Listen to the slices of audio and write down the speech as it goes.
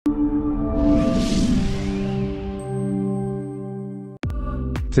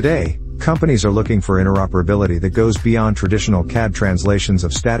Today, companies are looking for interoperability that goes beyond traditional CAD translations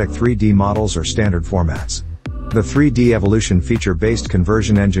of static 3D models or standard formats. The 3D Evolution feature-based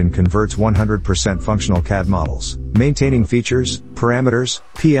conversion engine converts 100% functional CAD models, maintaining features, parameters,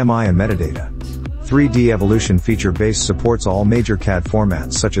 PMI and metadata. 3D Evolution feature-based supports all major CAD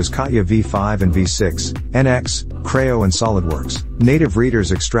formats such as CATIA V5 and V6, NX, CREO and SolidWorks. Native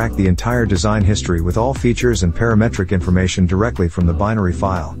readers extract the entire design history with all features and parametric information directly from the binary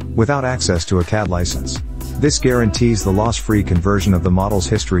file, without access to a CAD license. This guarantees the loss-free conversion of the model's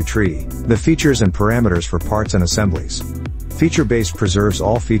history tree, the features and parameters for parts and assemblies. Feature-based preserves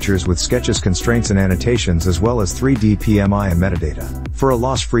all features with sketches, constraints and annotations as well as 3D PMI and metadata. For a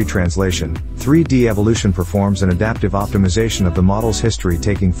loss-free translation, 3D Evolution performs an adaptive optimization of the model's history,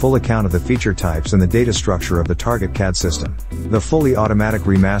 taking full account of the feature types and the data structure of the target CAD system. The fully automatic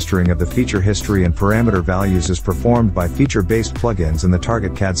remastering of the feature history and parameter values is performed by feature-based plugins in the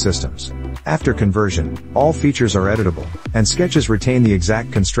target CAD systems. After conversion, all features are editable, and sketches retain the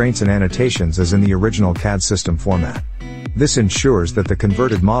exact constraints and annotations as in the original CAD system format. This ensures that the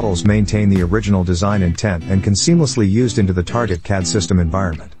converted models maintain the original design intent and can seamlessly used into the target CAD system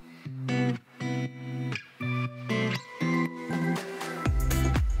environment.